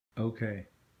Okay,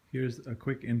 here's a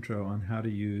quick intro on how to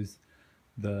use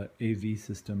the AV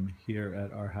system here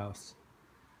at our house.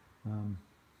 Um,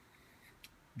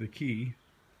 the key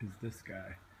is this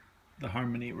guy, the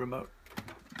Harmony remote.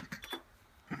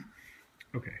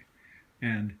 Okay,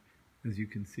 and as you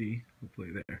can see, hopefully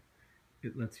there,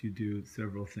 it lets you do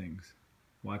several things.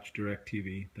 Watch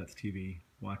DirecTV, that's TV,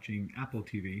 watching Apple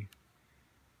TV,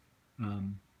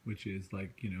 which is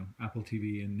like, Apple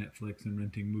TV and Netflix and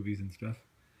renting movies and stuff.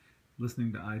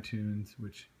 Listening to iTunes,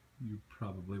 which you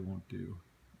probably won't do.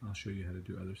 I'll show you how to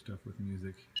do other stuff with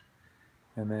music.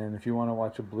 And then if you want to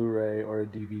watch a Blu-ray or a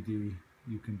DVD,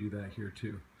 you can do that here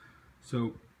too.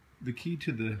 So the key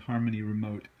to the Harmony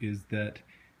remote is that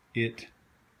it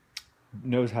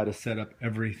knows how to set up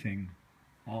everything,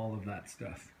 all of that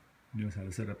stuff. It knows how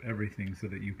to set up everything so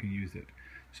that you can use it.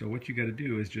 So what you got to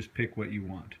do is just pick what you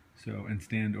want. And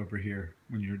stand over here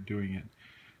when you're doing it.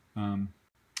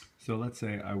 So let's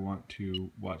say I want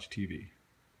to watch TV.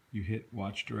 You hit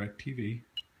Watch DirecTV,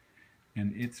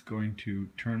 and it's going to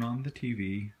turn on the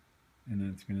TV, and then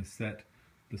it's going to set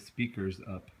the speakers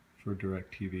up for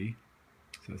DirecTV,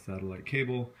 so satellite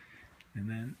cable, and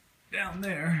then down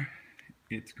there,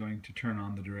 it's going to turn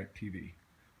on the DirecTV,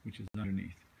 which is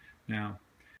underneath. Now,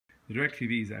 the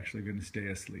DirecTV is actually going to stay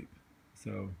asleep,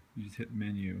 so you just hit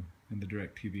Menu, and the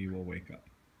DirecTV will wake up.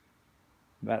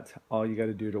 That's all you got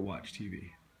to do to watch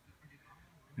TV.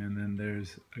 And then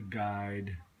there's a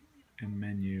guide and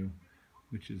menu,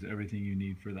 which is everything you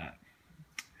need for that.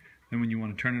 Then when you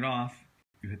want to turn it off,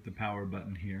 you hit the power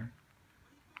button here,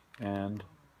 and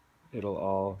it'll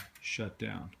all shut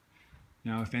down.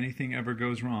 Now if anything ever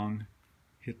goes wrong,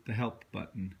 hit the help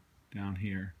button down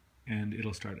here, and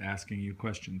it'll start asking you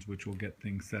questions, which will get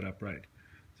things set up right.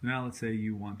 So now let's say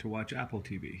you want to watch Apple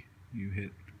TV. You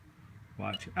hit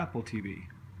Watch Apple TV,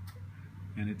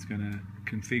 and it's going to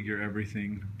configure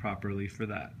everything properly for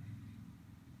that.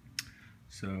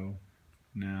 So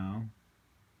now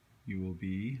you will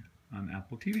be on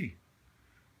Apple TV.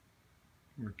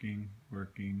 Working,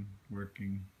 working,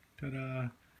 working, ta-da!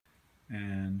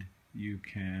 And you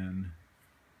can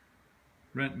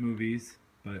rent movies,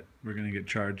 but we're going to get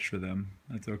charged for them.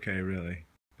 That's okay, really,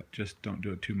 but just don't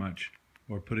do it too much,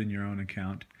 or put in your own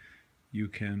account. You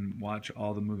can watch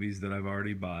all the movies that I've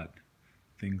already bought,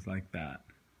 things like that.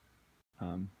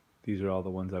 These are all the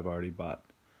ones I've already bought.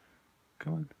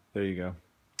 Come on, there you go.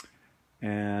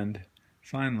 And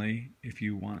finally, if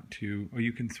you want to, or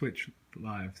you can switch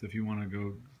live. So if you want to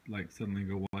go, suddenly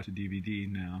go watch a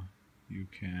DVD now, you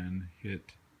can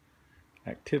hit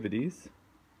Activities,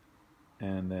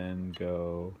 and then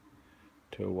go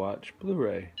to Watch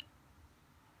Blu-ray.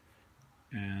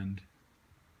 And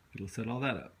it'll set all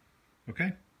that up.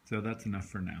 Okay, so that's enough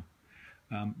for now.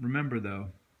 Remember though,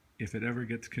 if it ever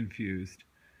gets confused,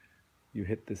 you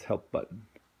hit this help button,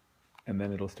 and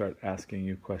then it'll start asking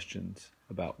you questions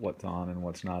about what's on and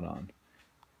what's not on.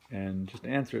 And just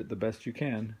answer it the best you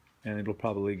can, and it'll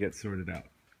probably get sorted out.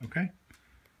 Okay?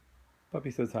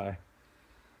 Puppy says hi.